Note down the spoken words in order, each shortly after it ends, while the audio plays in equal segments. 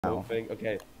Now. thing.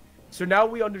 Okay. So now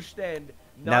we understand.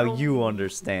 Now you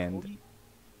understand.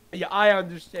 Yeah, I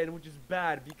understand, which is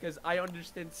bad because I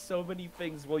understand so many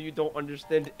things while you don't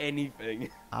understand anything.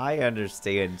 I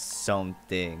understand some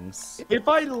things. If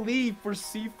I leave for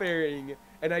seafaring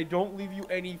and I don't leave you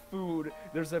any food,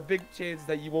 there's a big chance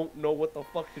that you won't know what the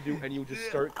fuck to do and you just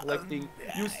start collecting.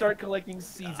 You start collecting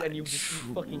seeds and you just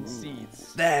eat fucking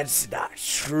seeds. That's not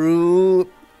true.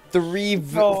 Three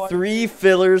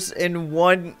fillers and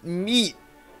one meat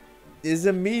is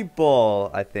a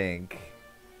meatball, I think.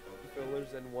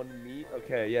 Fillers and one meat?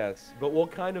 Okay, yes. But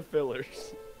what kind of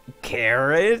fillers?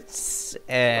 Carrots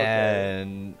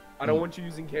and... Okay. I don't want you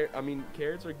using carrots. I mean,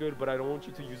 carrots are good, but I don't want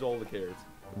you to use all the carrots.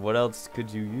 What else could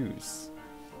you use?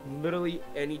 Literally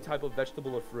any type of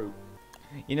vegetable or fruit.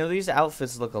 You know, these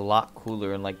outfits look a lot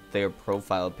cooler in, like, their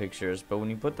profile pictures, but when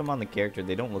you put them on the character,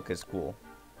 they don't look as cool.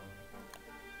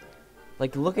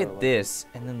 Like, look at this,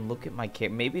 and then look at my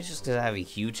character. Maybe it's just because I have a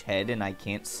huge head and I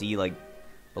can't see, like,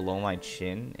 below my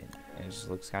chin, and it just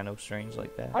looks kind of strange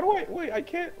like that. How do I... Wait, I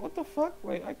can't... What the fuck?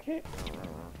 Wait, I can't...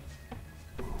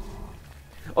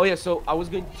 Oh, yeah, so I was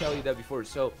going to tell you that before.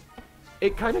 So,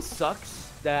 it kind of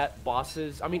sucks that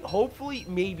bosses... I mean, hopefully,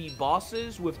 maybe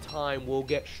bosses with time will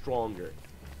get stronger.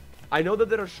 I know that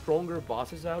there are stronger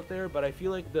bosses out there, but I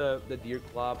feel like the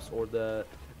Deerclops or the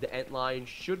Antlion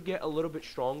should get a little bit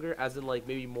stronger, as in, like,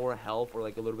 maybe more health or,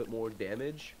 like, a little bit more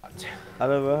damage. I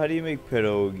don't know, how do you make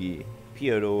pierogi?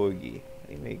 Pierogi. How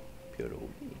do you make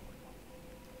pierogi?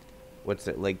 What's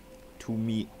it, like, 2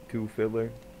 meat, 2 filler?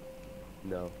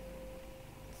 No.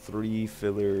 3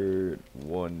 filler,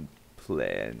 1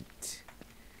 plant.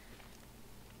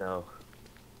 No.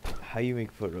 How you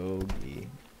make pierogi?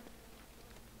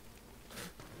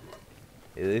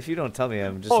 If you don't tell me,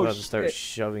 I'm just about to start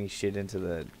shoving shit into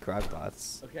the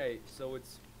crockpots. Okay, so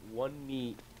it's 1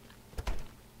 meat,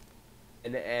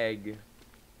 an egg,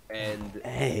 and...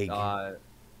 Egg?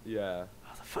 Yeah.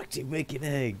 How the fuck do you make an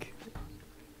egg?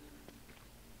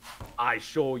 I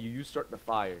show you. You start the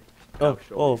fire.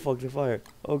 Oh, fuck the fire.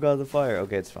 Oh god, the fire.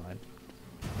 Okay, it's fine.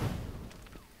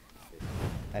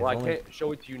 Well, I can't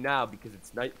show it to you now because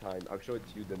it's nighttime. I'll show it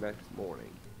to you the next morning.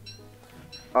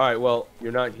 All right. Well,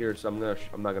 you're not here, so I'm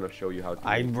not gonna show you how to.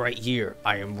 I'm right here.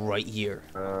 I am right here.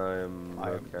 I'm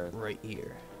right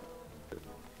here.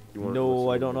 No,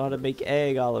 I don't know how to make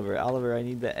egg, Oliver. Oliver, I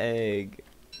need the egg.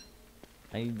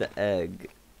 I need the egg.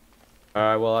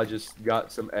 Alright, well, I just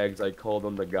got some eggs. I called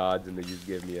them the gods, and they just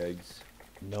gave me eggs.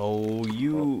 No,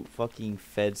 you fucking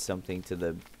fed something to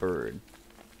the bird.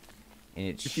 And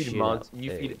it shit out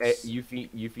eggs. You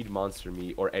feed monster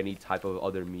meat or any type of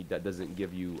other meat that doesn't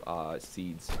give you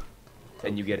seeds,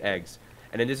 and you get eggs.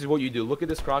 And then this is what you do. Look at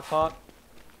this crock pot.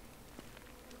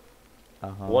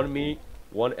 1 meat,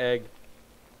 1 egg,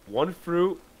 1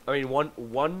 fruit. I mean,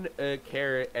 one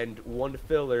carrot and 1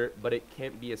 filler, but it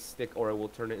can't be a stick or it will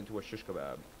turn it into a shish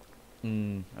kebab.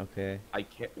 Okay. I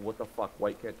can't. What the fuck?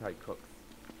 Why can't I cook?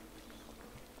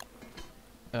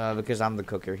 Because I'm the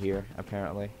cooker here,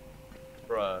 apparently.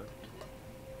 Bruh.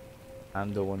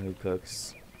 I'm the one who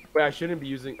cooks. Wait, I shouldn't be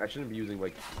using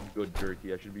like good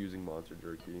jerky. I should be using monster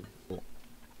jerky.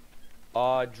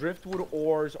 Driftwood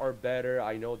ores are better.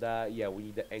 I know that. Yeah, we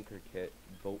need the anchor kit.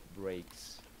 Boat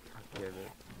breaks. God damn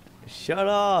it. Shut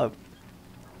up!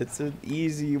 It's an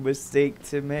easy mistake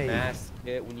to make. Mask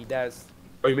kit. We need that.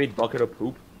 Oh, you made bucket of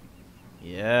poop?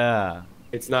 Yeah.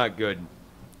 It's not good.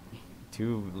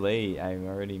 Too late. I'm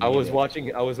already. I was watching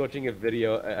a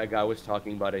video. A guy was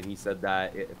talking about it, and he said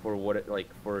that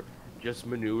for just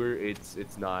manure,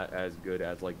 it's not as good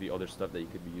as like the other stuff that you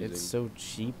could be using. It's so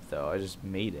cheap though. I just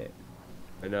made it.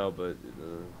 I know, but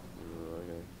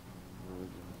okay.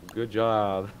 Good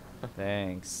job.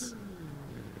 Thanks.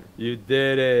 You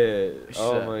did it.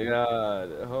 Oh my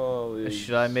god. Holy.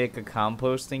 Should I make a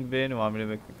composting bin? You want me to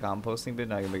make a composting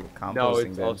bin? I can make a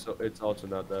composting bin. No, it's also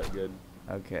not that good.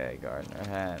 Okay, gardener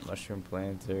hat, mushroom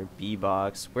planter, bee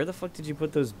box. Where the fuck did you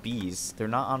put those bees? They're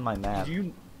not on my map. Did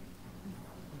you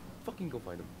fucking go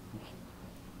find them?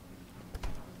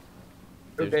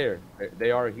 They're there.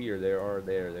 They are here. They are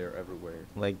there. They're everywhere.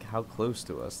 Like how close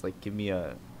to us? Like give me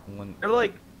a one. They're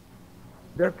like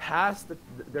they're past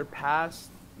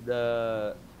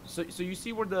the so you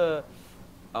see where the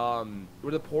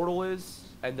portal is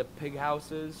and the pig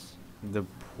house is? The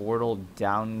portal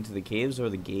down into the caves or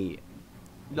the gate?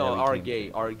 No, our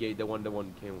gate, the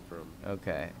one came from.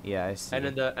 Okay, yeah, I see. And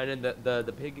then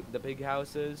the pig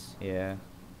houses. Yeah.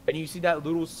 And you see that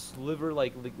little sliver,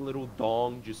 like little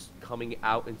dong, just coming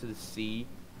out into the sea,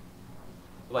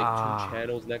 like 2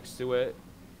 channels next to it.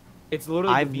 It's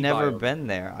literally. I've never been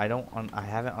there. I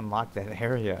haven't unlocked that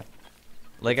area.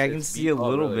 Like, I can It's see a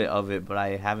little really. bit of it, but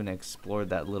I haven't explored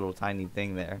that little tiny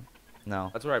thing there. No.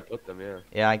 That's where I put them, yeah.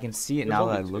 Yeah, I can see it There's now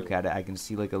that only I look two. at it. I can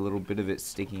see, like, a little bit of it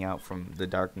sticking out from the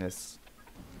darkness.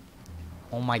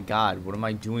 Oh my god, what am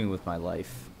I doing with my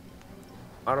life?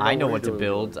 I don't know I know what you're what to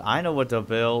doing with build. yours. I know what to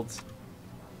build.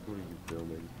 What are you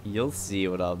building? You'll see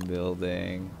what I'm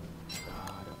building.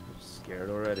 God, I'm scared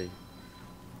already.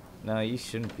 No, you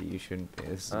shouldn't be. You shouldn't be.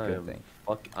 This is a good thing.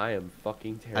 I am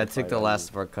fucking terrified. I took the of last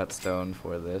you. of our cut stone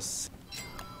for this.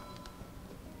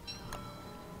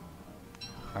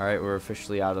 Alright, we're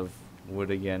officially out of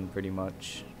wood again, pretty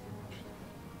much.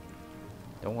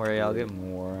 Don't worry, I'll get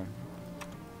more.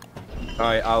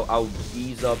 Alright, I'll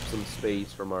ease up some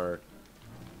space from our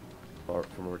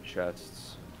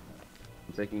chests.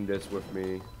 I'm taking this with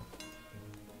me.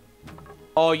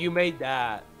 Oh, you made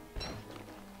that.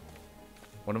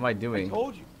 What am I I doing?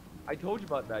 told you. I told you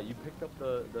about that. You picked up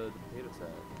the potato sack.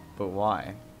 But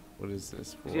why? What is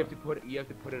this for? 'Cause you have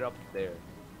to put it up there.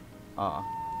 Ah.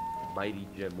 Mighty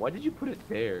Jim. Why did you put it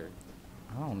there?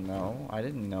 I don't know. I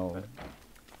didn't know.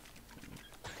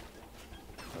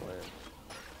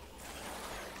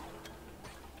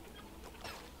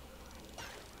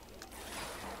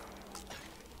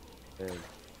 Man,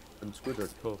 them squids are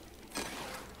tough.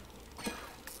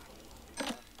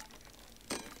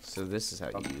 So this is how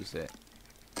you use it.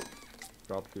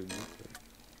 Drop good.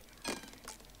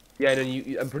 Yeah, and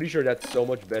then I'm pretty sure that's so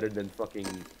much better than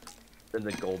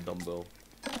the gold dumbbell.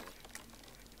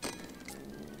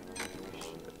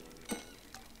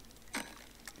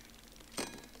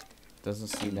 Doesn't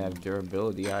seem to have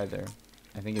durability either.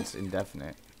 I think it's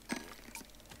indefinite.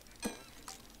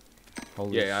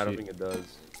 Holy Yeah, I don't shit. think it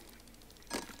does.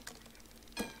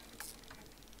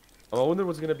 I wonder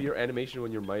what's gonna be your animation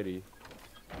when you're mighty.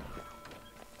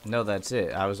 No, that's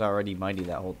it. I was already mighty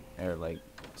that whole, or like,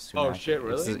 soon Oh, after. shit,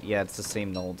 really? Yeah, it's the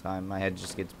same the whole time. My head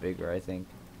just gets bigger, I think.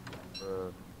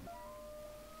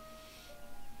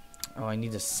 Oh, I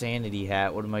need a sanity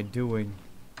hat. What am I doing?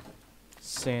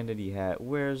 Sanity hat.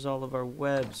 Where's all of our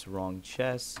webs? Wrong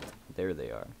chest. There they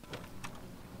are.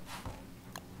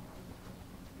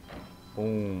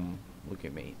 Boom. Look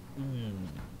at me.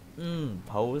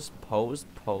 Pose, pose,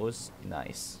 pose.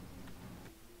 Nice.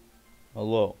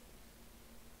 Hello.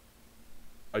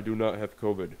 I do not have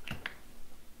COVID.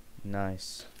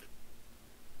 Nice.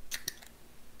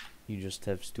 You just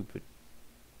have stupid.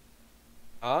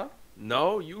 Huh?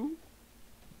 No, you?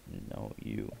 No,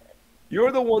 you.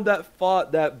 You're the one that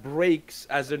thought that breaks,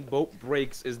 as in boat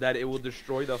breaks, is that it will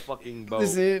destroy the fucking boat.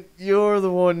 Listen, you're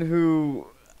the one who,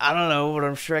 I don't know, but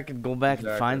I'm sure I could go back and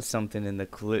find Exactly. something in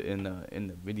the in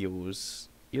the videos.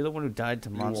 You're the one who died to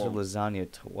monster won't. lasagna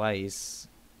twice.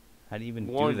 How do you even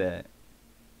One. do that?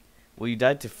 Well, you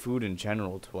died to food in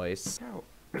general twice. Ow.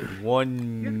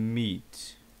 One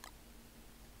meat.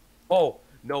 Oh,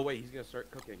 no way, he's gonna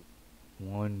start cooking.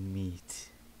 One meat.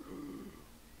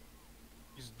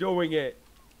 He's doing it.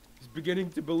 He's beginning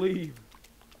to believe.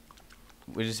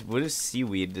 What is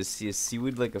seaweed? Is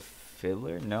seaweed like a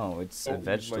filler? No, it's a Don't use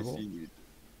my vegetable. seaweed.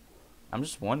 I'm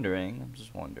just wondering. I'm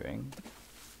just wondering.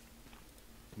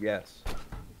 Yes.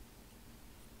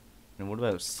 And what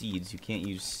about seeds? You can't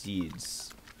use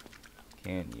seeds.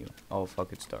 Can you? Oh,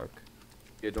 fuck, it's dark.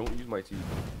 Yeah, don't use my seaweed.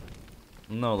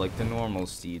 No, like the normal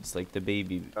seeds, like the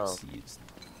baby seeds.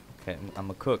 Okay, I'm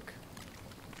a cook.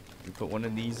 We put one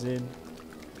of these in,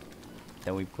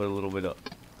 then we put a little bit up.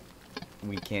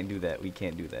 We can't do that. We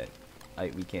can't do that.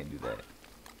 We can't do that.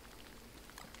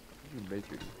 You make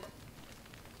it.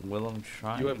 Well, I'm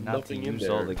trying You have not to nothing in use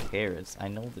all there. the carrots. I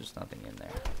know there's nothing in there.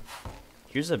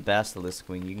 Here's a basilisk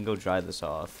wing. You can go dry this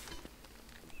off.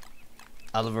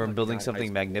 Oliver, I'm building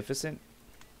something magnificent.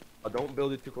 Don't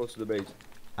build it too close to the base.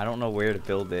 I don't know where to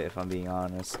build it, if I'm being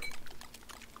honest.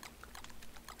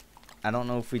 I don't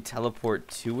know if we teleport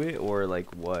to it or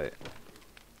like what.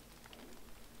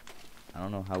 I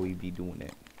don't know how we'd be doing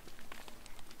it.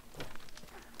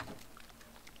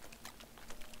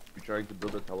 You're trying to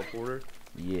build a teleporter?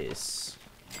 Yes.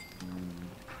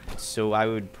 So I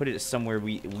would put it somewhere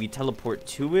we teleport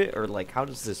to it, or like how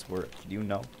does this work? Do you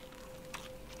know?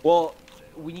 Well,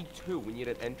 we need two. We need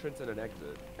an entrance and an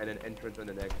exit. And an entrance and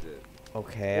an exit.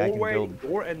 Okay, I can Doorway, build.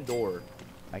 door and door.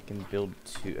 I can build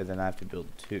two, and then I have to build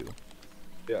two.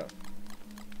 Yeah.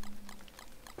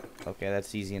 Okay,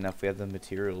 that's easy enough. We have the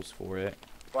materials for it.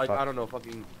 Like, Fuck. I don't know,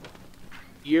 fucking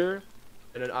here,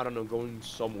 and then, I don't know, going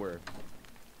somewhere.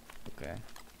 Okay.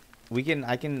 We can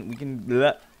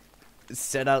bleh,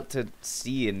 set out to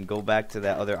sea and go back to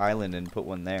that other island and put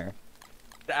one there.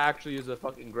 That actually is a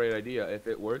fucking great idea. If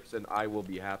it works, then I will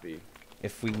be happy.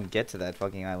 If we can get to that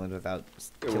fucking island without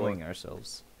It killing will.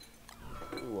 ourselves.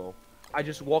 Well, I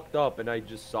just walked up and I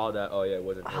just saw that. Oh yeah, it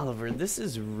wasn't. Oliver, this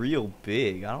is real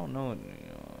big. I don't know.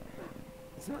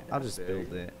 It's not I'll that just big.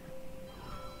 build it.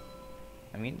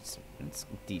 I mean, it's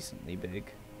decently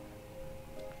big.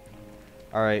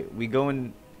 All right, we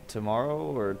going tomorrow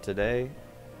or today?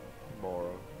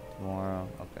 Tomorrow. Tomorrow.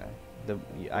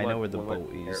 Okay. I know where the boat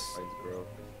is. Grow.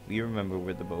 We remember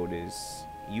where the boat is.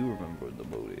 You remember where the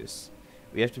boat is.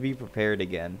 We have to be prepared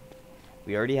again.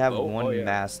 We already have one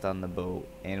mast on the boat,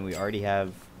 and we already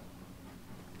have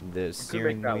the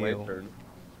steering wheel. Lantern.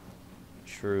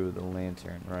 True, the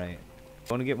lantern, right.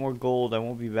 I want to get more gold. I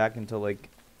won't be back until like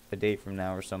a day from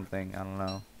now or something. I don't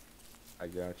know. I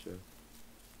gotcha.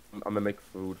 I'm gonna make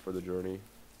food for the journey.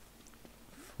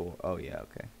 Oh yeah,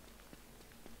 okay.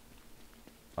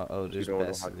 Uh-oh, just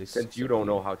since you don't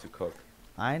know how to cook.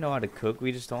 I know how to cook,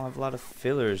 we just don't have a lot of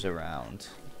fillers around.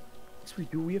 Yes, we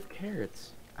do. We have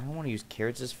carrots. I don't want to use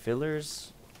carrots as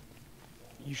fillers.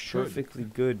 You should. Perfectly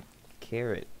good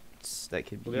carrots that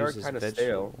could be used as vegetable.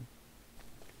 Stale.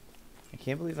 I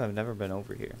can't believe I've never been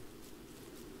over here.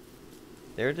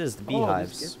 There it is, the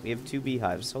beehives. We have 2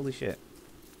 beehives. Holy shit.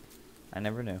 I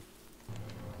never knew.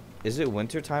 Is it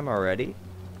winter time already?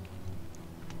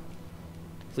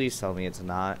 Please tell me it's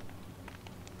not.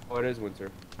 Oh, it is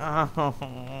winter. Oh,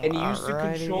 and used to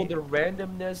control the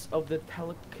randomness of the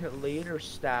telecalator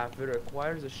staff. It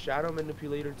requires a shadow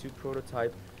manipulator to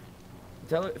prototype.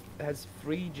 Has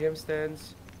 3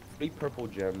 gemstones, 3 purple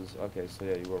gems. Okay, so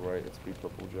yeah, you were right. It's 3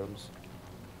 purple gems.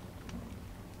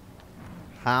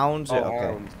 Hounds? Oh, okay.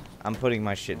 hounds. I'm putting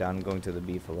my shit down. I'm going to the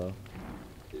beefalo.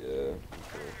 Yeah. Okay.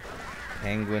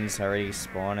 Penguins already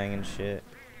spawning and shit.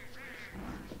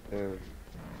 Yeah.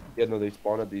 Yeah, no, they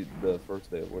spawn at the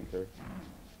first day of winter.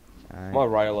 I'm Alright. gonna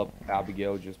rile up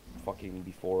Abigail just fucking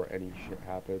before any shit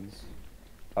happens.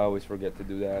 I always forget to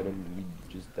do that and we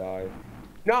just die.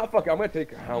 Nah, fuck it, I'm gonna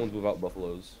take hounds without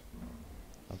buffaloes.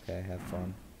 Okay, have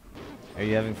fun. Are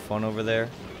you having fun over there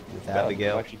with Yeah,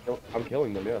 Abigail? I'm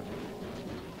killing them, yeah.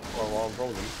 While I'm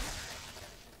frozen.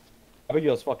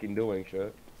 Abigail's fucking doing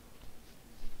shit.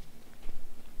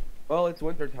 Well, it's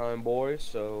winter time, boys,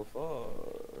 so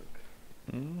fuck.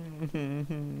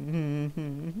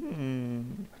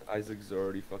 Isaac's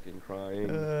already fucking crying.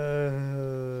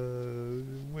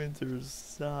 Winter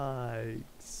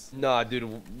sucks. Nah, dude,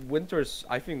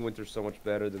 I think winter's so much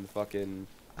better than fucking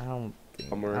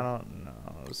summer. I don't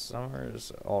know.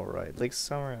 Summer's alright. Like,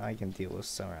 summer, I can deal with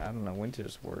summer. I don't know.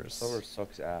 Winter's worse. Summer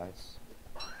sucks ass.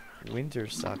 Winter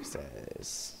sucks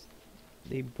ass.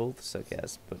 They both suck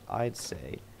ass, but I'd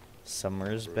say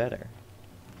summer is better.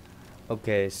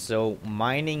 Okay, so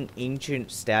mining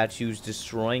ancient statues,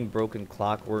 destroying broken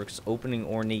clockworks, opening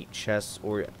ornate chests,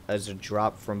 or as a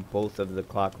drop from both of the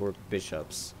clockwork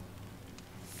bishops.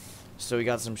 So we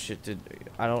got some shit to do.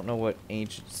 I don't know what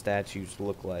ancient statues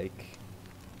look like.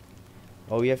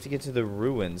 Oh, you have to get to the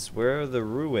ruins. Where are the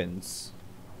ruins?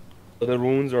 The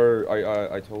ruins are,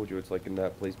 I told you, it's like in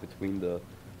that place between the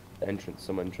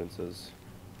some entrances.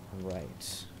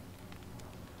 Right.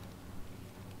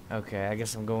 Okay, I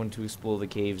guess I'm going to explore the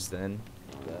caves then.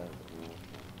 Yeah.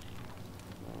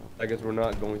 I guess we're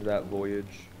not going to that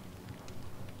voyage.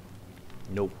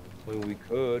 Nope. I mean, we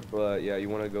could, but yeah, you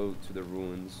want to go to the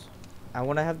ruins. I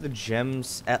want to have the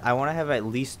gems. I want to have at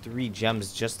least 3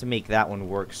 gems just to make that one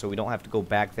work, so we don't have to go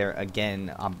back there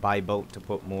again by boat to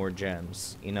put more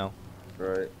gems, you know?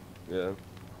 Right, yeah.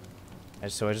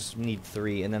 And so I just need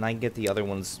 3, and then I can get the other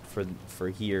ones for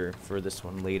here, for this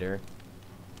one later.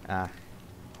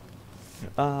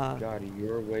 God,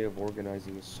 your way of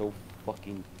organizing is so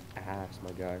fucking ass,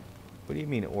 my guy. What do you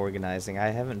mean organizing? I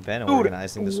haven't been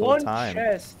organizing this whole time.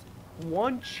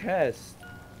 One chest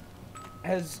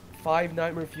has 5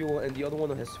 nightmare fuel and the other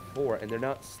one has 4, and they're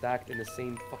not stacked in the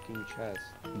same fucking chest.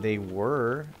 They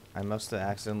were. I must have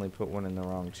accidentally put one in the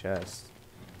wrong chest.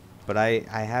 But I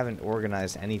haven't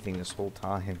organized anything this whole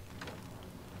time.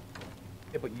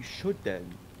 Yeah, but you should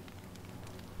then.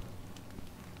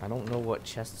 I don't know what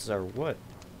chests are what.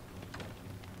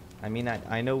 I mean,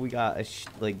 I know we got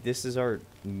like, this is our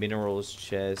minerals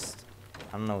chest.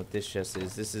 I don't know what this chest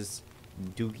is. This is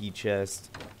dookie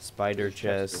chest, spider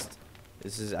chest.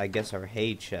 This is, I guess, our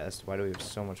hay chest. Why do we have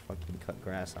so much fucking cut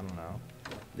grass? I don't know.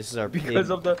 This is our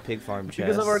pig farm chest.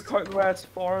 Because of our cut grass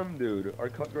farm, dude. Our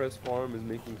cut grass farm is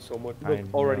making so much.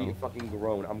 Already fucking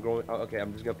grown. I'm growing. Okay,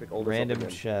 I'm just gonna pick all this random up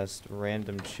again. chest,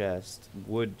 random chest,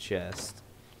 wood chest,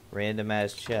 random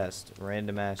ass chest,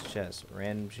 random ass chest,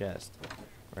 random chest,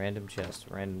 random chest,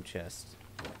 random chest.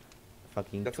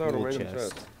 Fucking That's tool not a random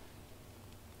chest. chest.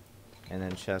 And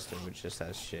then Chester, which just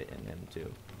has shit in him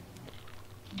too.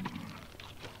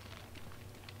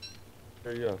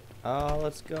 There you go. Oh,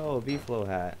 let's go. A beefalo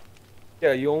hat.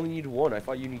 Yeah, you only need one. I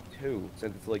thought you need two,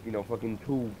 since it's like, you know, fucking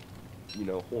two, you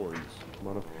know, horns.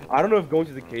 I don't know if going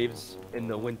to the caves in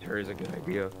the winter is a good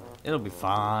idea. It'll be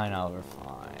fine, Oliver,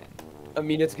 fine. I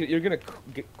mean, you're gonna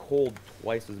get cold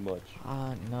twice as much.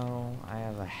 No, I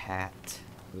have a hat.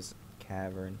 This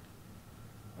cavern.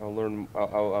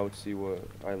 I'll see what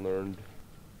I learned.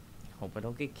 Hope I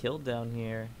don't get killed down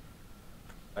here.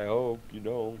 I hope you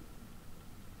don't.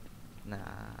 Nah,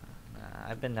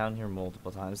 I've been down here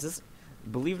multiple times.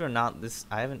 Believe it or not,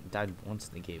 I haven't died once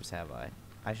in the caves, have I?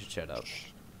 I should shut up.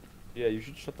 Yeah, you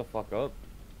should shut the fuck up.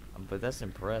 But that's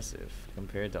impressive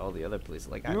compared to all the other places.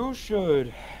 Like You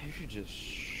should just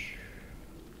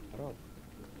shut up.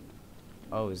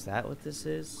 Oh, is that what this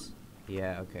is?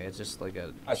 Yeah, okay, it's just like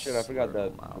a I forgot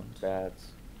that mound. bats.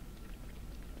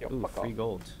 Yo, Ooh, fuck free off.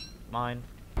 gold. Mine.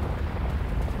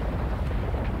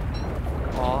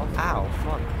 Off. Ow,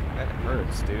 fuck. That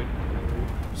hurts, dude.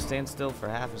 Stand still for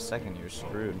half a second, you're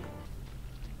screwed.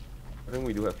 I think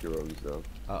we do have heroes though.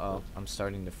 Uh-oh, I'm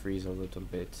starting to freeze a little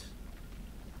bit.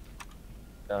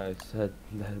 I said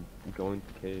that going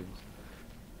to caves.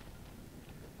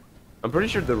 I'm pretty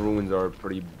sure the ruins are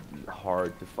pretty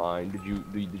hard to find.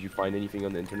 Did you find anything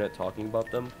on the internet talking about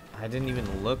them? I didn't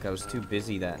even look, I was too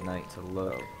busy that night to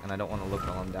look. Oh. And I don't want to look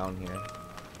while I'm down here.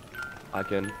 I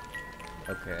can.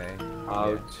 Okay.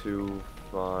 How yeah. to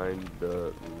find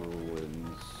the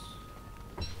ruins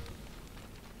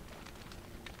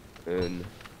in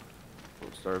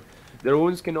Start. The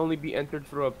ruins can only be entered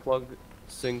through a plugged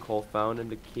sinkhole found in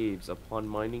the caves. Upon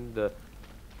mining the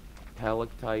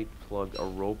Palactite plug, a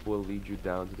rope will lead you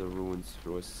down to the ruins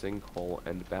through a sinkhole,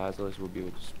 and basilisks will be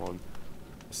able to spawn.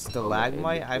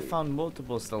 Stalagmite? I found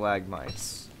multiple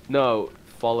stalagmites. No,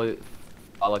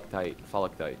 Phalactite.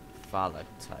 Phalactite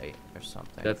or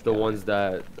something. That's the ones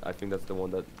that I think that's the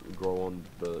one that grow on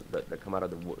that come out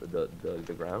of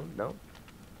the ground. No,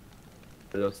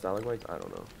 are those stalagmites? I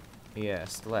don't know. Yeah,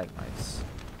 stalagmites.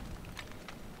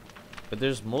 But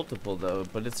there's multiple though.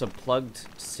 But it's a plugged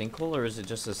sinkhole, or is it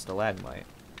just a stalagmite?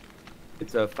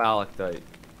 It's a Phalactite.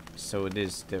 So it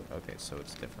is different. Okay, so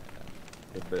it's different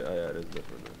then. Yeah, it is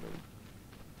different.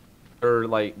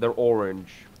 They're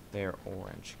orange. They're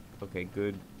orange. Okay,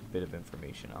 good bit of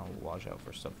information. I'll watch out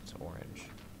for stuff that's orange.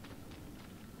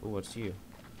 Ooh, what's you?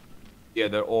 Yeah,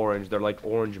 they're orange. They're like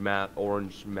orange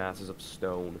masses of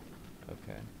stone.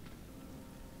 Okay.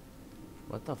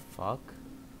 What the fuck?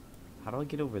 How do I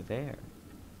get over there?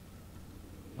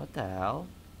 What the hell?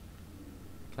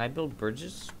 Can I build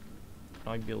bridges?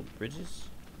 Can I build bridges?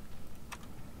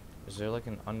 Is there like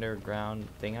an underground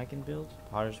thing I can build?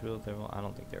 Potter's wheel, thermal? I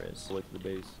don't think there is. Like the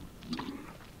base.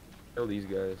 Kill these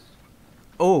guys.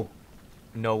 Oh!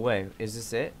 No way. Is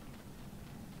this it?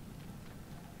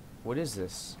 What is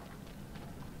this?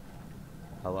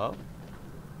 Hello?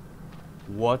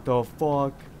 What the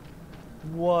fuck?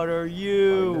 What are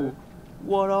you?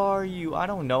 What are you? I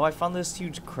don't know. I found this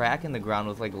huge crack in the ground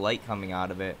with like light coming out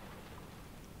of it.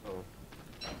 Oh.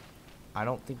 I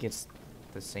don't think it's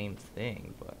the same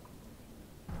thing, but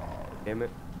Damn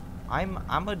it.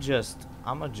 I'ma just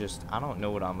I don't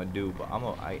know what I'ma do, but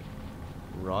I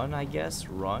run, I guess.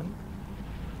 Run.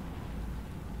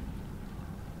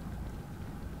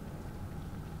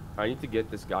 I need to get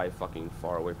this guy fucking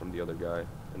far away from the other guy,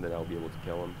 and then I'll be able to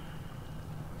kill him.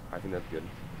 I think that's good.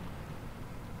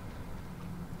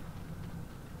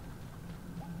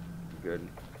 Good.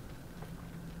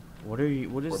 What are you?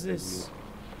 What is this?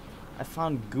 I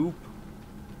found goop.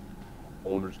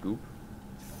 Owner's goop.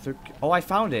 Oh, I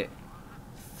found it.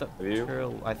 Have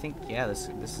you? I think yeah. This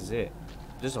is it.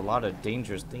 There's a lot of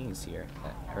dangerous things here,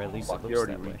 or at least Fuck, it he looks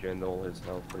already that way. regened all his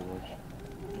health pretty much.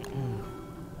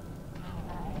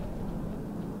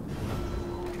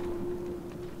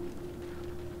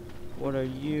 What are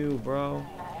you, bro?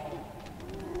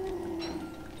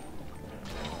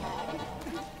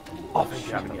 Oh, thank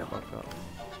you. Having Fuck up.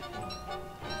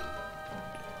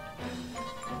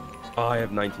 Oh, I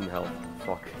have 19 health.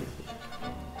 Fuck.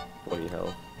 20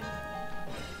 health.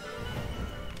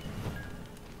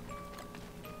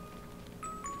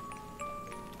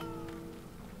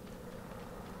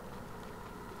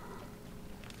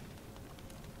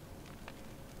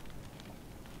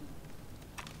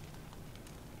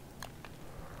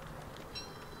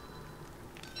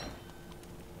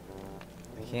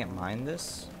 I can't mine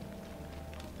this?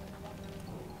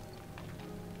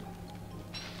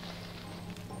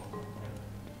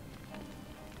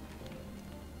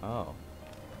 Oh.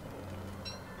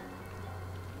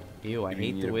 Ew, I Maybe you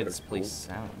hate need the a way better this place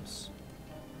tool. sounds.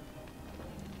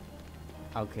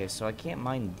 Okay, so I can't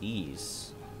mine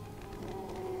these.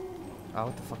 Oh,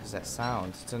 what the fuck is that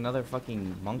sound? It's another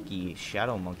fucking monkey,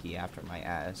 shadow monkey after my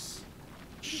ass.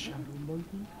 Shadow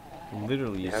monkey?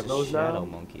 Literally, it's a shadow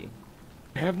monkey.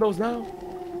 Have those now?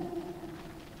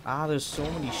 Ah, there's so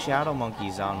many shadow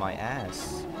monkeys on my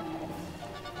ass.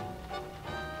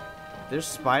 There's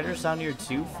spiders down here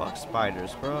too? Fuck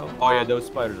spiders, bro. Oh yeah, those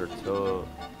spiders are tough.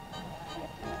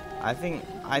 I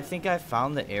think I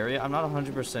found the area. I'm not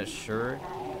 100% sure,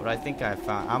 but I think I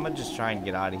found. I'm gonna just try and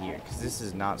get out of here because this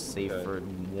is not safe for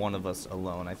one of us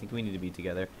alone. I think we need to be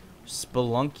together.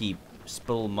 Spelunky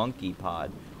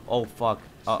pod. Oh fuck.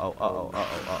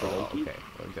 Okay,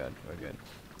 we're good.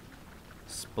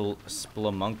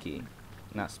 Spelunky,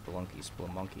 not spelunky.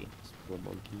 Spelunky.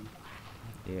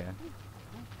 Yeah.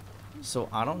 So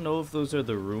I don't know if those are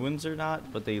the ruins or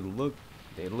not, but they look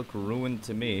ruined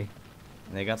to me.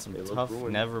 And they got some tough,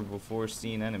 never before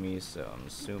seen enemies, so I'm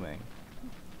assuming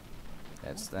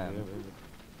that's them.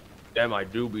 Damn, I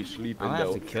do be sleeping. I'm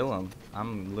gonna have to kill them.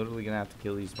 I'm literally gonna have to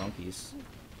kill these monkeys.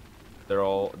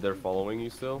 They're following you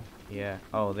still? Yeah.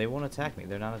 Oh, they won't attack me.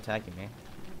 They're not attacking me.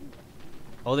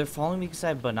 Oh, they're following me because I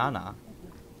have banana.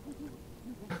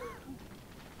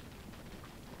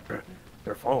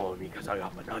 They're following me because I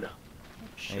got banana.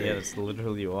 Shit. Yeah, that's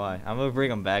literally why. I'm gonna bring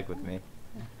them back with me.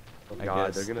 Oh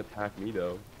god, they're gonna attack me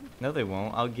though. No, they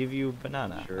won't. I'll give you a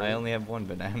banana. Sure. I only have one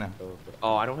banana.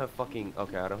 Oh, I don't have fucking.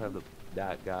 Okay, I don't have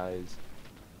that guy's.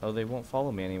 Oh, they won't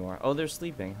follow me anymore. Oh, they're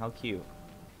sleeping. How cute.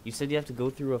 You said you have to go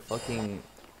through a fucking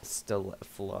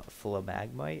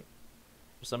philomagmite?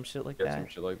 Or some shit like that? Some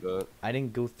shit like that. I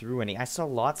didn't go through any. I saw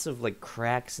lots of like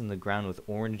cracks in the ground with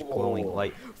orange glowing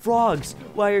light. Frogs!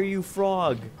 Why are you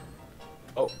frog?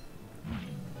 Oh.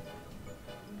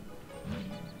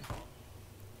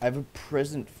 I have a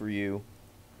present for you.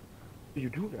 What do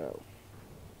you do now?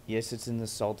 Yes, it's in the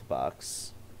salt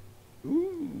box.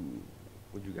 Ooh.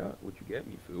 What you got? What you get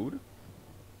me? Food?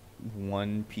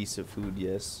 One piece of food,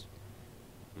 yes.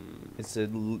 It's a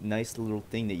nice little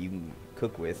thing that you can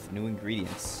cook with. New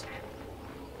ingredients.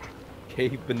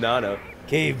 Cave banana.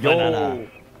 Banana.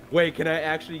 Wait, can I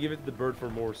actually give it to the bird for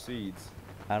more seeds?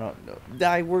 I don't know.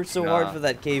 I worked so hard for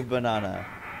that cave banana.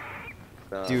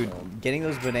 Dude, getting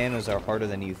those bananas are harder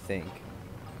than you think.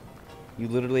 You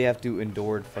literally have to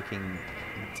endure fucking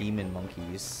demon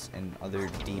monkeys and other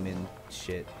demon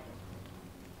shit.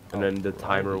 And then the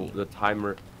timer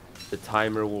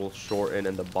will shorten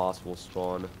and the boss will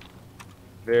spawn.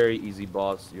 Very easy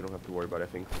boss. You don't have to worry about it. I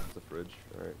think it's the fridge.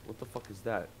 All right. What the fuck is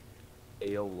that?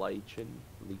 Ale lichen.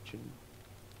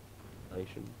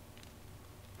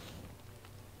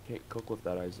 Can't cook with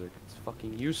that, Isaac. It's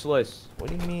fucking useless. What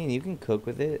do you mean? You can cook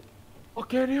with it.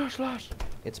 Fucking useless.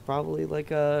 It's probably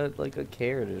like a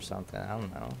carrot or something. I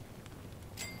don't know.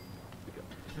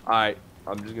 Alright,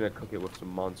 I'm just gonna cook it with some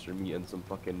monster meat and some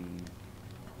fucking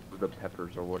the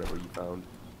peppers or whatever you found.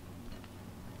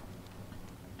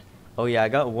 Oh yeah, I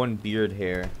got one beard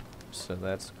hair, so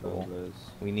that's cool. Oh, nice.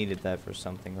 We needed that for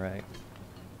something, right?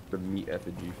 The meat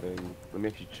effigy thing. Let me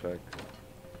actually check.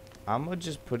 I'm gonna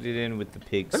just put it in with the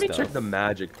pig Let stuff. me check the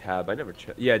magic tab. I never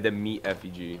checked. Yeah, the meat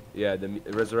effigy. Yeah,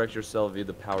 resurrect yourself via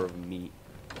the power of meat.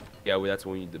 Yeah, well, that's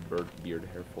what we need the bird beard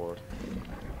hair for.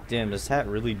 Damn, this hat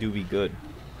really do be good.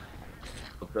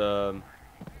 But the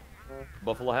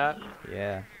buffalo hat?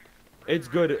 Yeah. It's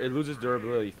good. It loses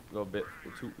durability a bit.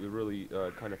 Really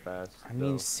kind of fast. I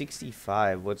mean,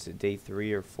 65. What's it? Day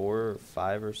 3 or 4 or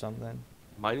 5 or something?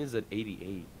 Mine is at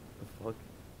 88. The fuck?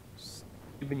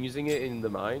 You've been using it in the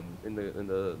mine? In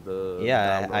the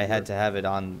Yeah, I had to have it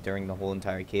on during the whole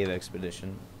entire cave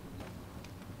expedition.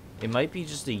 It might be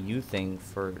just a you thing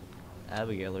for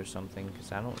Abigail or something,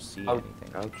 because I don't see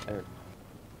anything. I'll check.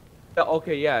 Yeah,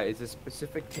 okay, yeah, it's a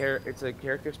specific it's a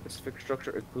character-specific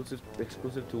structure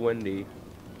exclusive to Wendy.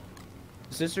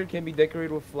 The cistern can be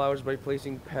decorated with flowers by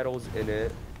placing petals in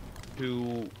it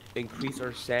to increase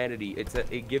our sanity.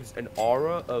 It gives an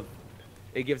aura of.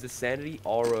 It gives a sanity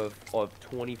aura of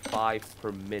 25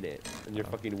 per minute. And your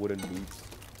fucking wooden boots.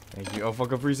 Thank you. Oh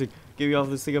fuck, I'm freezing. Get me off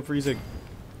this thing, I'm freezing.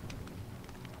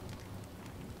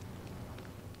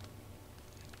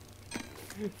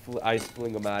 Ice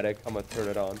fling-o-matic. I'm gonna turn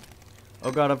it on.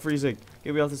 Oh god, I'm freezing.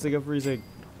 Get me off this thing, I'm freezing.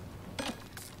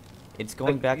 It's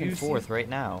going back and forth right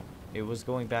now. It was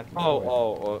going back and forth.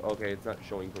 Oh, okay. It's not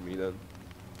showing for me then.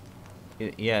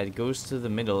 Yeah, it goes to the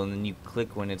middle, and then you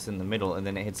click when it's in the middle, and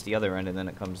then it hits the other end, and then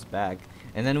it comes back.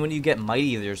 And then when you get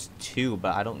mighty, there's 2,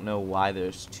 but I don't know why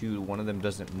there's 2. One of them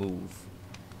doesn't move.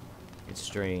 It's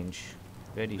strange.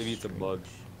 Very strange. Maybe it's a bug.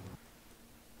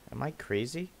 Am I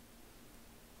crazy?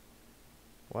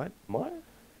 What? What?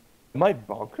 Am I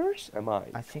bonkers? Am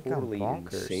I think totally I'm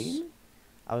bonkers. insane?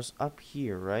 I was up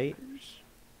here, right?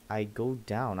 I go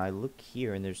down. I look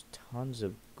here, and there's tons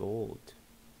of gold.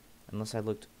 Unless I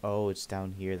looked. Oh, it's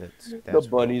down here. That's The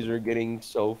bunnies are getting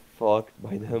so fucked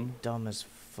by them. dumb as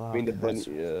fuck. I mean, the bunny, That's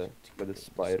yeah, by the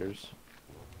spiders.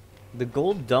 The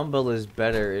gold dumbbell is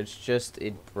better. It's just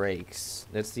it breaks.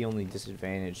 That's the only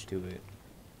disadvantage to it.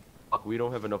 Fuck, we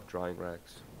don't have enough drying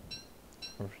racks.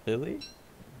 Really?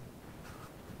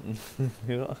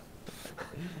 Yeah.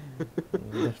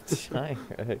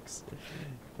 Gyrax.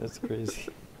 That's crazy.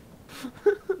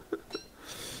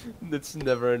 It's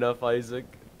never enough, Isaac.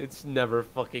 It's never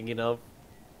fucking enough.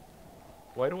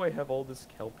 Why do I have all this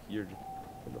kelp here?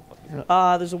 In the fucking...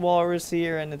 Ah, there's a walrus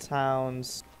here and its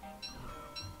hounds.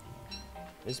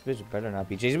 This bitch better not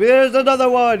be chasing me. There's another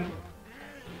one!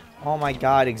 Oh my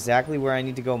god, exactly where I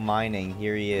need to go mining.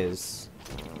 Here he is.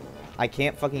 I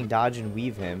can't fucking dodge and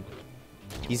weave him.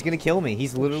 He's gonna kill me.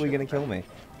 He's literally gonna kill me.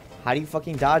 How do you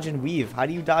fucking dodge and weave? How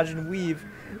do you dodge and weave?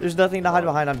 There's nothing to hide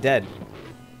behind. I'm dead.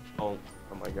 Oh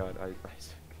my god,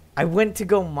 I went to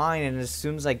go mine, and as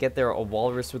soon as I get there, a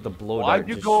walrus with a blow dart Why'd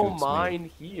you just go shoots me.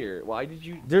 mine here? Why did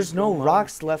you... There's no mine?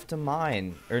 rocks left to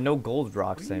mine. Or no gold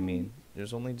rocks, I mean.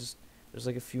 There's only just... There's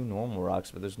like a few normal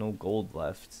rocks, but there's no gold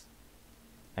left.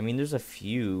 I mean, there's a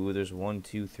few. There's 1,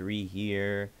 2, 3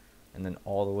 here. And then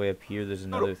all the way up here, there's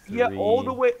another 3. Yeah, all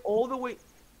the way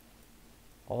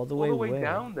where?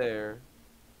 down there.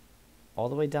 All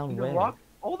the way down where? Rock,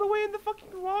 all the way in the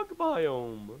fucking rock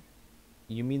biome.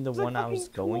 You mean the one I was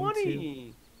going 20.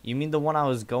 to? You mean the one I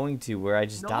was going to where I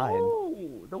just died?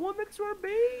 No, the one next to our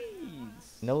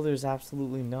base. No, there's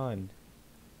absolutely none.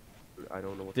 I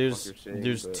don't know what the fuck you're saying.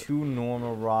 There's 2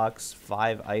 normal rocks,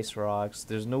 5 ice rocks.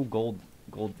 There's no gold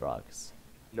rocks.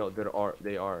 No, there are.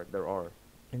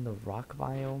 In the rock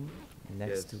biome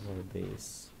next to Yes. our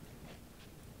base.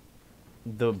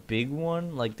 The big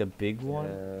one, like the big one.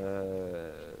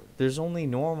 There's only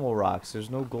normal rocks.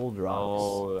 There's no gold rocks.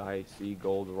 Oh, I see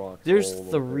gold rocks. There's all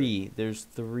 3. over. There's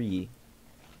 3.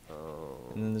 Oh.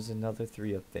 And then there's another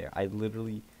 3 up there. I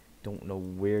literally don't know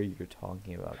where you're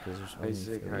talking about because there's only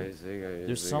 3.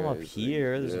 There's some up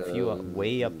here. There's a few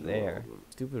way up there.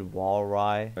 Stupid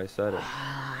walrus. I said it.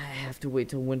 I have to wait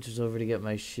till winter's over to get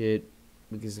my shit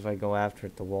because if I go after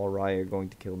it, the walrus are going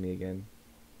to kill me again.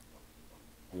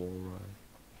 Walrus.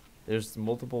 There's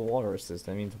multiple walruses.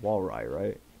 That means walrus,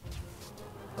 right?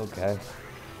 Okay.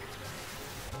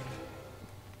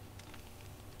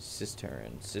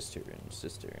 Cistern.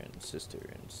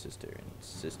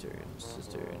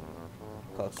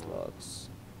 Clots.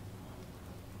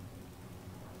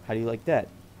 How do you like that?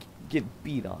 Get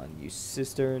beat on, you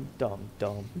cistern. Dumb.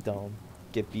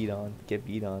 Get beat on.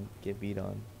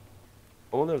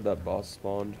 I wonder if that boss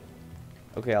spawned.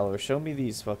 Okay, Oliver, show me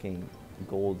these fucking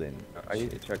golden. I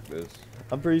need to check this.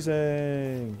 I'm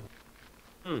freezing.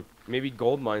 Maybe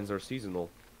gold mines are seasonal.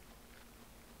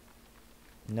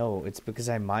 No, it's because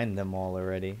I mined them all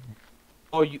already.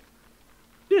 Oh, you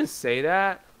didn't say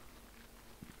that.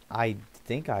 I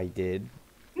think I did.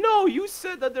 No, you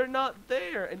said that they're not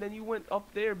there, and then you went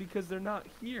up there because they're not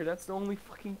here. That's the only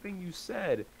fucking thing you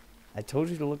said. I told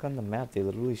you to look on the map. They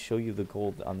literally show you the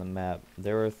gold on the map.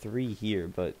 There are 3 here,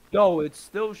 but No, it's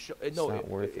still not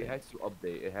worth it. It has to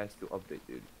update. It has to update,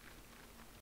 dude.